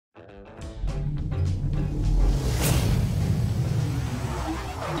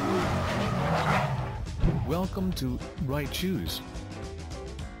Welcome to Right Choose.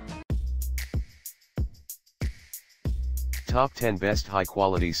 Top 10 Best High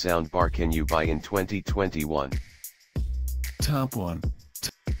Quality Soundbar Can You Buy in 2021? Top 1.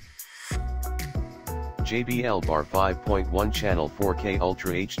 JBL Bar 5.1 Channel 4K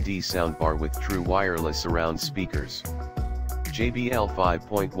Ultra HD Soundbar with True Wireless Surround Speakers. JBL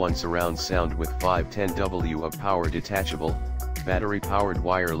 5.1 Surround Sound with 510W of power detachable, battery-powered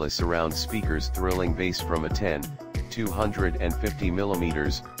wireless surround speakers, thrilling bass from a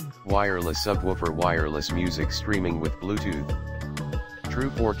 250mm, wireless subwoofer, wireless music streaming with Bluetooth. True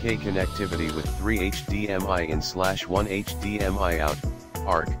 4K connectivity with 3 HDMI in/1 HDMI out,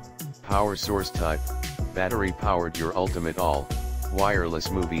 ARC, power source type, battery-powered, your ultimate all-wireless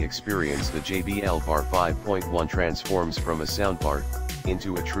movie experience. The JBL Bar 5.1 transforms from a soundbar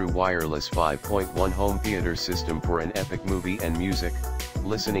into a true wireless 5.1 home theater system for an epic movie and music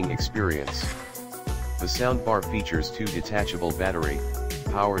listening experience. The soundbar features 2 detachable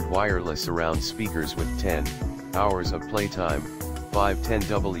battery-powered wireless surround speakers with 10 hours of playtime,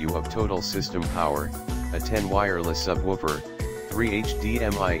 510W of total system power, a 10 wireless subwoofer, 3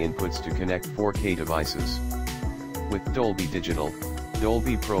 HDMI inputs to connect 4K devices. With Dolby Digital,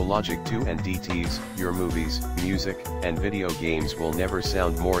 Dolby Pro, Logic 2 and DTS, your movies, music, and video games will never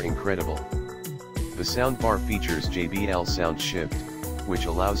sound more incredible. The soundbar features JBL Sound Shift, which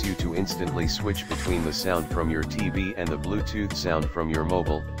allows you to instantly switch between the sound from your TV and the Bluetooth sound from your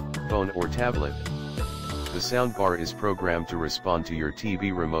mobile, phone or tablet. The soundbar is programmed to respond to your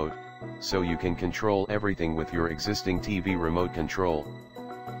TV remote, so you can control everything with your existing TV remote control.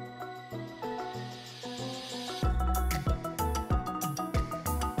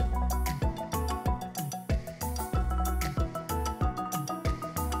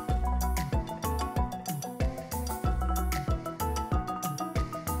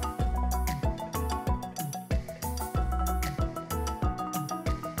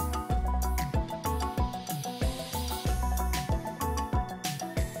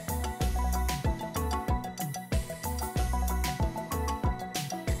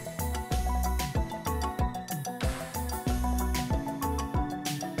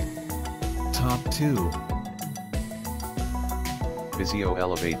 Top 2. VIZIO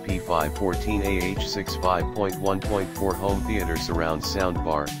Elevate P514AH6 5.1.4 Home Theater Surround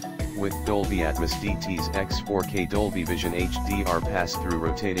Soundbar, with DolbyAtmos DTS X 4K DolbyVision HDR pass-through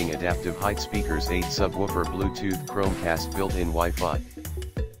rotating adaptive height speakers, 8 subwoofer, Bluetooth, Chromecast, built-in Wi-Fi,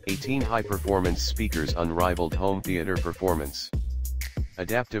 18 high-performance speakers, unrivaled home theater performance.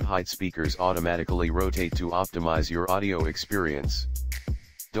 Adaptive height speakers automatically rotate to optimize your audio experience.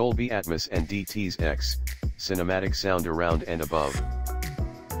 DolbyAtmos and DTS X, cinematic sound around and above.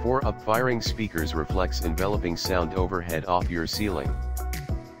 4 up-firing speakers reflects enveloping sound overhead off your ceiling.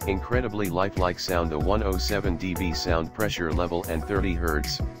 Incredibly lifelike sound, a 107 dB sound pressure level and 30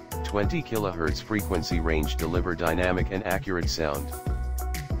 Hz, 20 kHz frequency range deliver dynamic and accurate sound.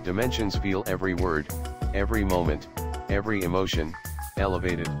 Dimensions: feel every word, every moment, every emotion,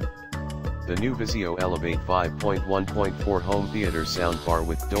 elevated. The new VIZIO Elevate 5.1.4 home theater soundbar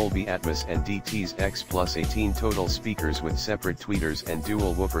with DolbyAtmos and DTS X plus 18 total speakers with separate tweeters and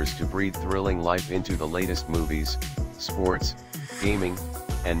dual woofers to breathe thrilling life into the latest movies, sports, gaming,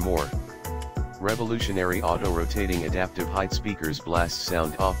 and more. Revolutionary auto-rotating adaptive height speakers blast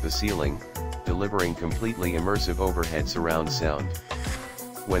sound off the ceiling, delivering completely immersive overhead surround sound.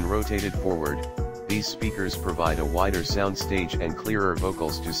 When rotated forward, these speakers provide a wider sound stage and clearer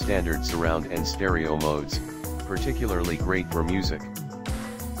vocals to standard surround and stereo modes, particularly great for music.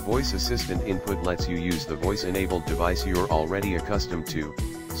 Voice assistant input lets you use the voice-enabled device you're already accustomed to,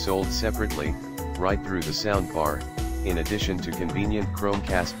 sold separately, right through the soundbar, in addition to convenient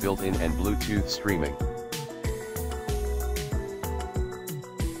Chromecast built-in and Bluetooth streaming.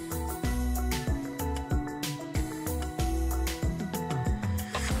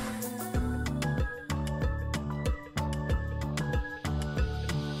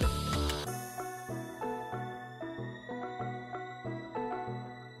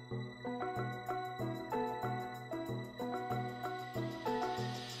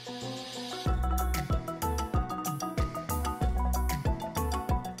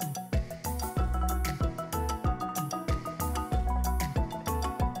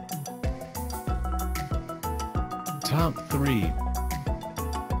 Top 3.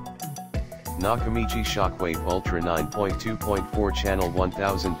 Nakamichi Shockwafe Ultra 9.2.4 Channel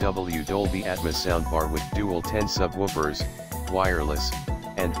 1000W DolbyAtmos Soundbar with dual 10 subwoofers, wireless,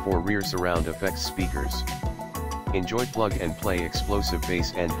 and 4 rear surround effects speakers. Enjoy plug-and-play explosive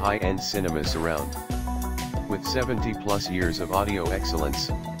bass and high-end cinema surround. With 70 plus years of audio excellence,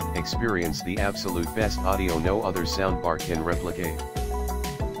 Experience the absolute best audio no other soundbar can replicate.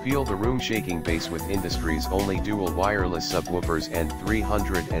 Feel the room-shaking bass with industry's only dual wireless subwoofers and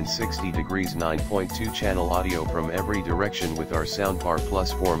 360 degrees 9.2 channel audio from every direction with our Soundbar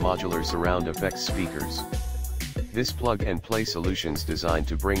Plus 4 modular surround effects speakers. This plug-and-play solution's designed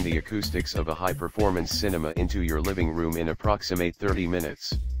to bring the acoustics of a high-performance cinema into your living room in approximate 30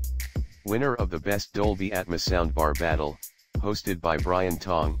 minutes. Winner of the Best Dolby Atmos Soundbar Battle, hosted by Brian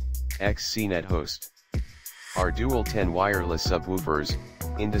Tong, ex-CNET host. Our dual 10 wireless subwoofers,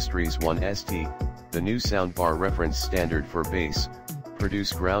 Industries 1ST, the new soundbar reference standard for bass,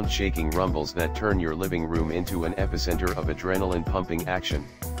 produce ground-shaking rumbles that turn your living room into an epicenter of adrenaline-pumping action.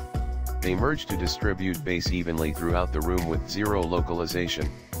 They merge to distribute bass evenly throughout the room with zero localization.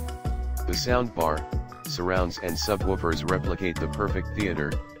 The soundbar, surrounds and subwoofers replicate the perfect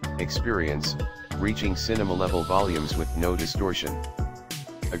theater experience, reaching cinema-level volumes with no distortion.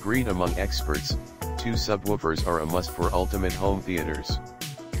 Agreed among experts, 2 subwoofers are a must for ultimate home theaters.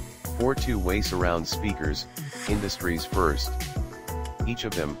 4 two-way surround speakers, Industries first. Each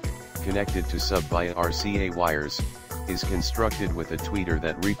of them, connected to sub via RCA wires, is constructed with a tweeter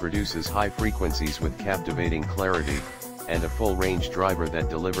that reproduces high frequencies with captivating clarity, and a full-range driver that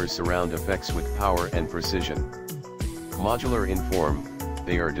delivers surround effects with power and precision. Modular in form,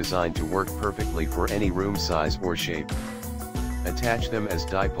 they are designed to work perfectly for any room size or shape. Attach them as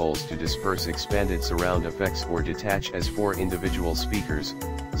dipoles to disperse expanded surround effects or detach as 4 individual speakers,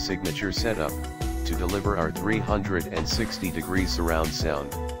 signature setup, to deliver our 360 degrees surround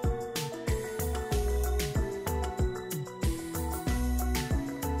sound.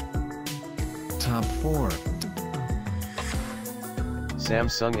 Top 4.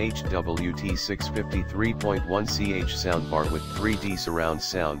 Samsung HWT 653.1ch soundbar with 3D surround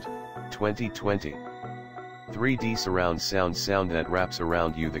sound, 2020. 3D surround sound that wraps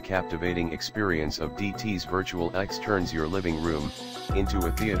around you. The captivating experience of DT's Virtual X turns your living room into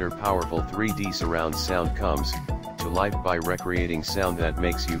a theater. Powerful 3D surround sound comes to life by recreating sound that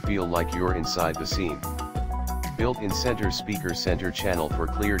makes you feel like you're inside the scene. Built-in center speaker, center channel for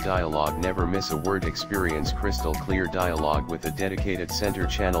clear dialogue. Never miss a word. Experience crystal clear dialogue with a dedicated center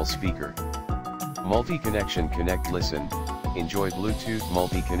channel speaker. Multi-connection connect. Listen, enjoy Bluetooth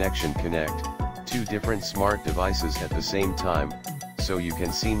multi-connection connect. 2 different smart devices at the same time, so you can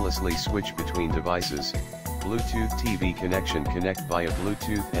seamlessly switch between devices. Bluetooth TV connection. Connect via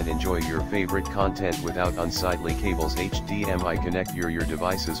Bluetooth and enjoy your favorite content without unsightly cables. HDMI connect your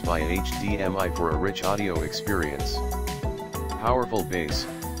devices via HDMI for a rich audio experience. Powerful bass,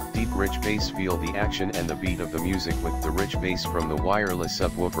 deep rich bass. Feel the action and the beat of the music with the rich bass from the wireless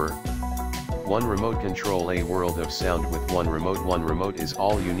subwoofer. One remote control, a world of sound with one remote. One remote is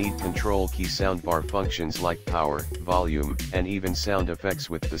all you need. Control key soundbar functions like power, volume, and even sound effects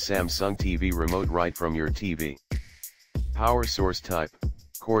with the Samsung TV remote right from your TV. Power source type,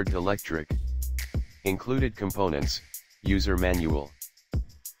 cord electric. Included components, user manual.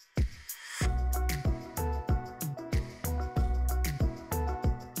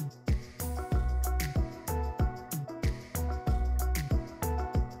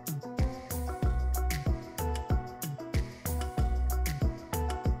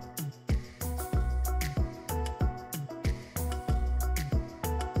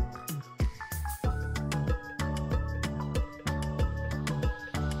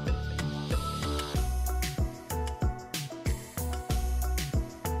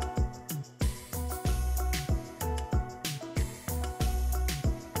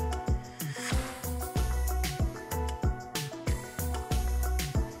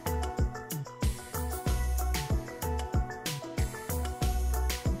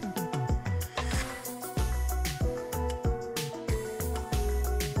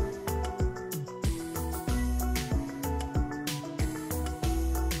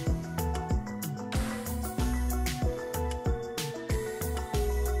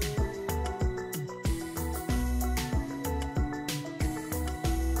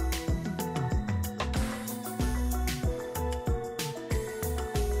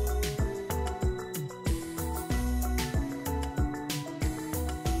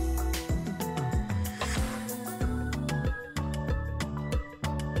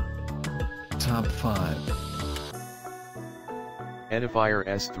 Top 5. Edifier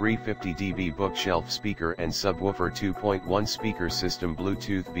S350dB bookshelf speaker and subwoofer 2.1 speaker system.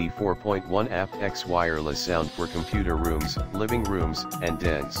 Bluetooth V4.1 aptX wireless sound for computer rooms, living rooms, and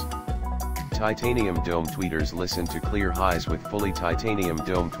dens. Titanium dome tweeters. Listen to clear highs with fully titanium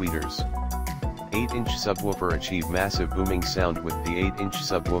dome tweeters. 8-inch subwoofer. Achieve massive booming sound with the 8-inch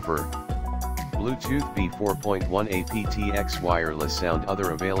subwoofer. Bluetooth B4.1 aptX wireless sound.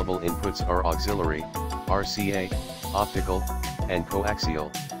 Other available inputs are auxiliary, RCA, optical, and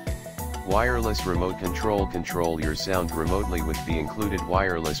coaxial. Wireless remote control. Control your sound remotely with the included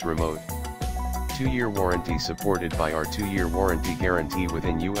wireless remote. 2-year warranty supported by our 2-year warranty guarantee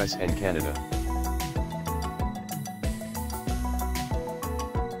within US and Canada.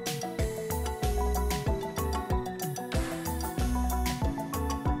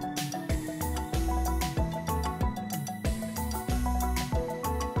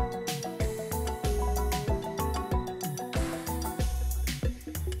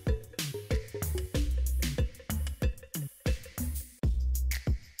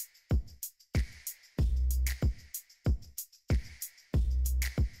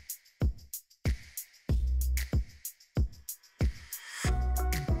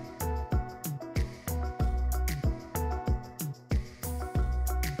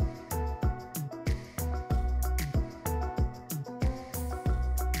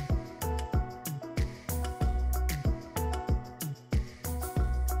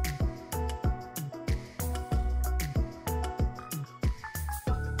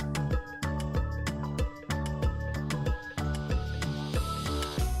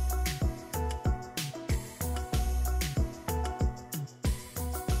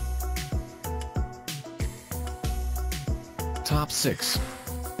 Top 6.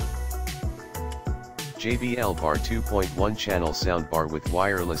 JBL Bar 2.1 channel soundbar with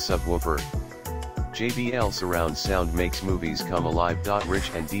wireless subwoofer. JBL surround sound makes movies come alive.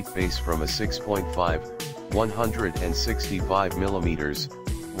 Rich and deep bass from a 6.5,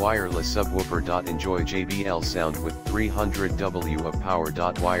 165mm wireless subwoofer. Enjoy JBL sound with 300W of power.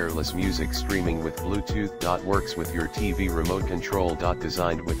 Wireless music streaming with Bluetooth. Works with your TV remote control.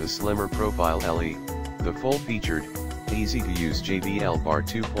 Designed with a slimmer profile LE. The full featured, easy to use JBL Bar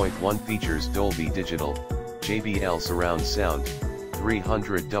 2.1 features Dolby Digital, JBL surround sound,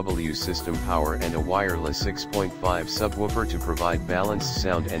 300W system power and a wireless 6.5 subwoofer to provide balanced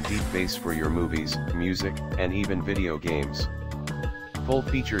sound and deep bass for your movies, music, and even video games. Full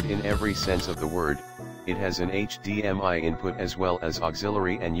featured in every sense of the word, it has an HDMI input as well as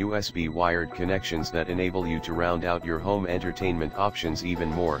auxiliary and USB wired connections that enable you to round out your home entertainment options even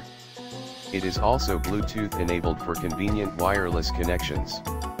more. It is also Bluetooth enabled for convenient wireless connections.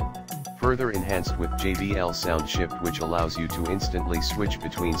 Further enhanced with JBL Sound Shift, which allows you to instantly switch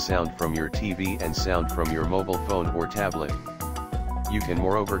between sound from your TV and sound from your mobile phone or tablet. You can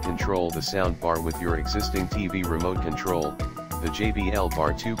moreover control the sound bar with your existing TV remote control. The JBL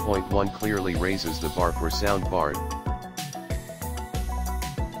Bar 2.1 clearly raises the bar for sound bar.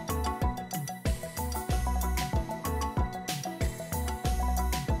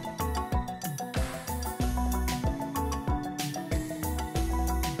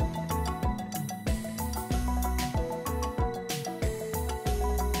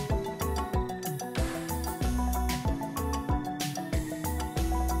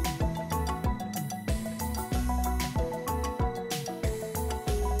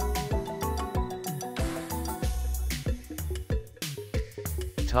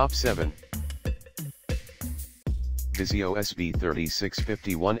 Top 7. VIZIO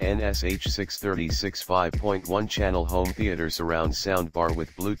SB3651NSH636 5.1 channel home theater surround soundbar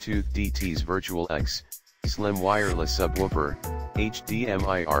with Bluetooth DTS Virtual X, slim wireless subwoofer,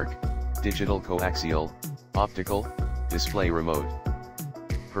 HDMI ARC, digital coaxial, optical, display remote.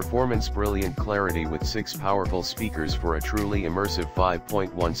 Performance brilliant clarity with 6 powerful speakers for a truly immersive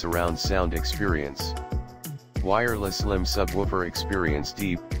 5.1 surround sound experience. Wireless slim subwoofer experience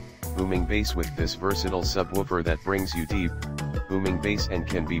deep, booming bass with this versatile subwoofer that brings you deep, booming bass and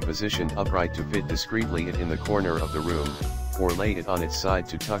can be positioned upright to fit discreetly it in the corner of the room, or lay it on its side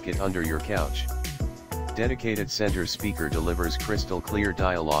to tuck it under your couch. Dedicated center speaker delivers crystal clear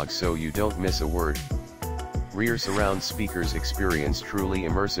dialogue so you don't miss a word. Rear surround speakers experience truly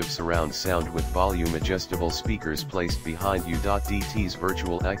immersive surround sound with volume adjustable speakers placed behind you. DT's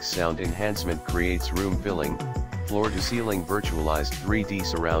Virtual X sound enhancement creates room filling, floor to ceiling virtualized 3D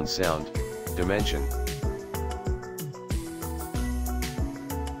surround sound, dimension.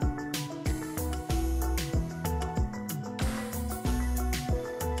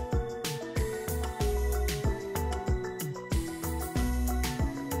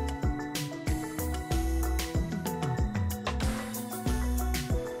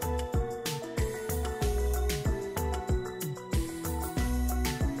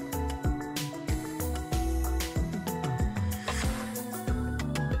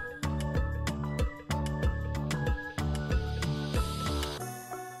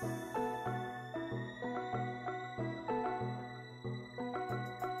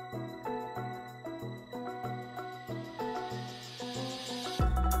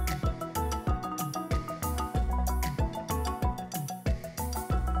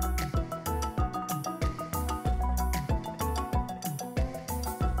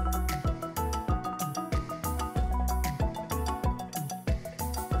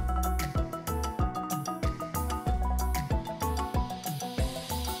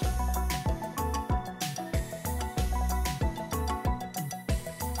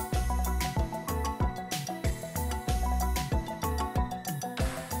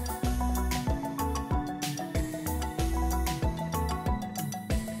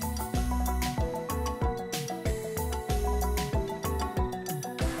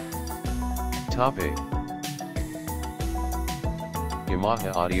 Top 8.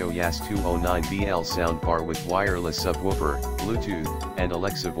 Yamaha Audio YAS 209BL soundbar with wireless subwoofer, Bluetooth, and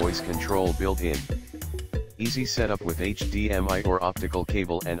Alexa voice control built-in. Easy setup with HDMI or optical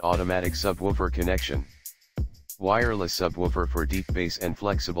cable and automatic subwoofer connection. Wireless subwoofer for deep bass and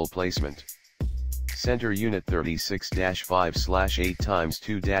flexible placement. Center unit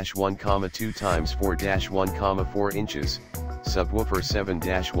 36-5/8x2-1,2x4-1,4 inches. Subwoofer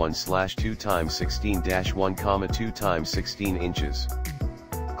 7-1/16-1,2x16 inches.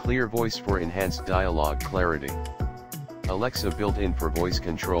 Clear voice for enhanced dialogue clarity. Alexa built-in for voice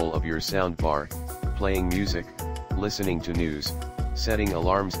control of your soundbar, playing music, listening to news, setting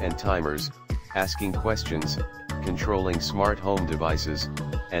alarms and timers, asking questions, controlling smart home devices,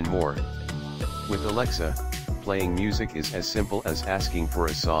 and more. With Alexa, playing music is as simple as asking for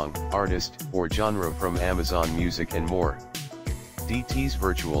a song, artist, or genre from Amazon Music and more. DT's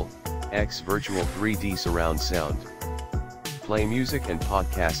Virtual, X Virtual 3D Surround Sound. Play music and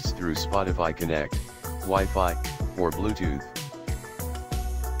podcasts through Spotify Connect, Wi-Fi, or Bluetooth.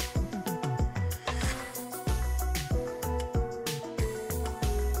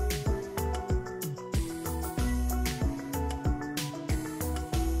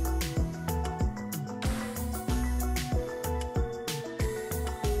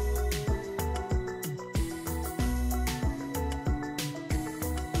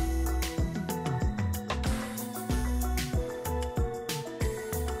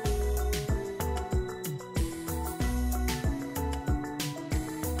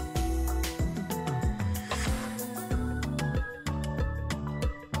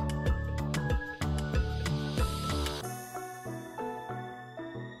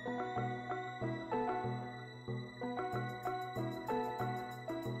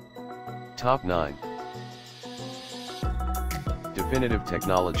 Top 9. Definitive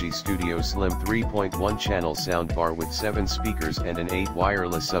Technology Studio Slim 3.1 channel soundbar with 7 speakers and an 8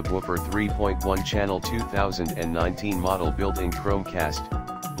 wireless subwoofer, 3.1 channel 2019 model built-in Chromecast,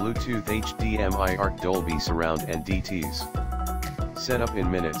 Bluetooth, HDMI, ARC, Dolby Surround and DTs. Setup in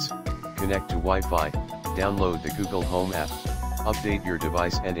minutes, connect to Wi-Fi, download the Google Home app, update your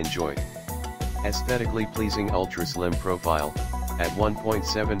device and enjoy. Aesthetically pleasing ultra slim profile. At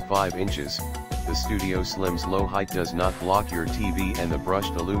 1.75 inches, the Studio Slim's low height does not block your TV and the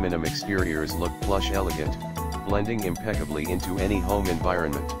brushed aluminum exteriors look plush elegant, blending impeccably into any home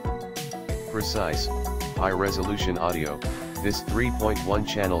environment. Precise, high-resolution audio. This 3.1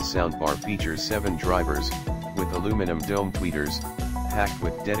 channel soundbar features 7 drivers, with aluminum dome tweeters, packed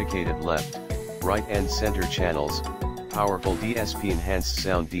with dedicated left, right and center channels, powerful DSP enhanced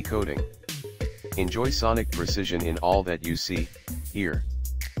sound decoding. Enjoy sonic precision in all that you see, hear,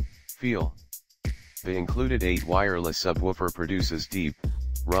 feel. The included 8 wireless subwoofer produces deep,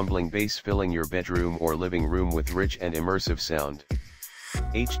 rumbling bass filling your bedroom or living room with rich and immersive sound.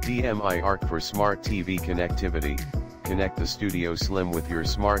 HDMI ARC for smart TV connectivity. Connect the Studio Slim with your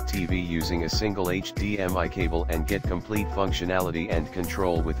smart TV using a single HDMI cable and get complete functionality and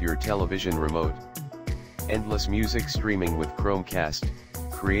control with your television remote. Endless music streaming with Chromecast.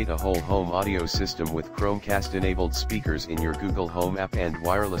 Create a whole home audio system with Chromecast-enabled speakers in your Google Home app and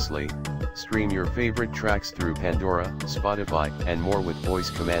wirelessly stream your favorite tracks through Pandora, Spotify, and more with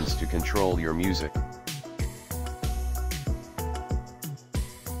voice commands to control your music.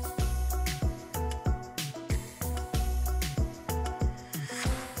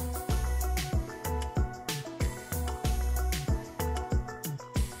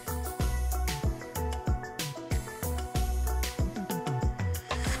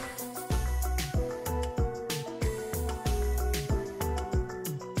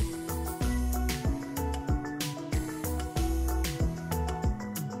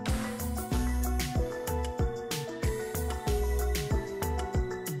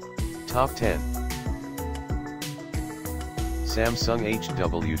 Top 10. Samsung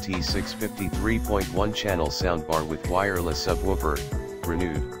HWT 650 3.1 channel soundbar with wireless subwoofer,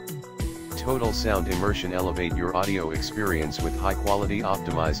 renewed. Total sound immersion. Elevate your audio experience with high-quality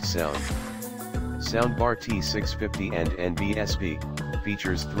optimized sound. Soundbar T650 and NBSP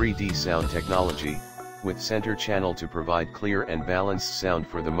features 3D sound technology, with center channel to provide clear and balanced sound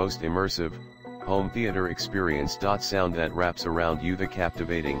for the most immersive home theater experience. Sound that wraps around you. The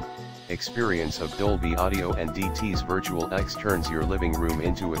captivating experience of Dolby Audio and DT's Virtual X turns your living room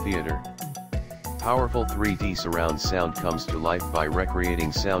into a theater. Powerful 3D surround sound comes to life by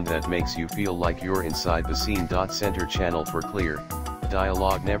recreating sound that makes you feel like you're inside the scene. Center channel for clear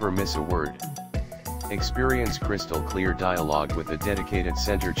dialogue. Never miss a word. Experience crystal clear dialogue with a dedicated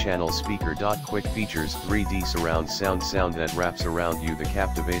center channel speaker. Quick features 3D surround sound that wraps around you. The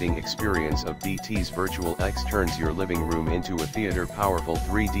captivating experience of DT's Virtual X turns your living room into a theater. Powerful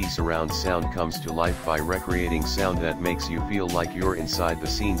 3D surround sound comes to life by recreating sound that makes you feel like you're inside the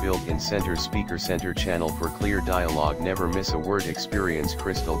scene. Built-in center speaker center channel for clear dialogue. Never miss a word. Experience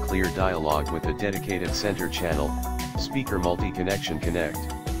crystal clear dialogue with a dedicated center channel speaker. Multi-connection connect.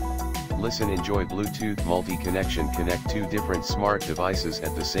 Listen, enjoy Bluetooth multi-connection. Connect two different smart devices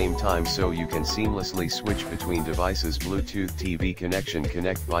at the same time so you can seamlessly switch between devices. Bluetooth TV connection.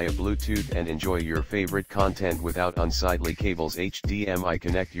 Connect via Bluetooth and enjoy your favorite content without unsightly cables. HDMI.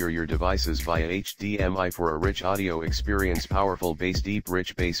 Connect your devices via HDMI for a rich audio experience. Powerful bass, deep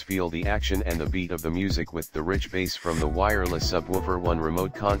rich bass. Feel the action and the beat of the music with the rich bass from the wireless subwoofer. One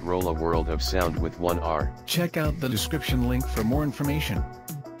remote control, a world of sound with one R. Check out the description link for more information.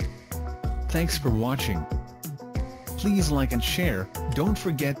 Thanks for watching. Please like and share, don't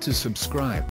forget to subscribe.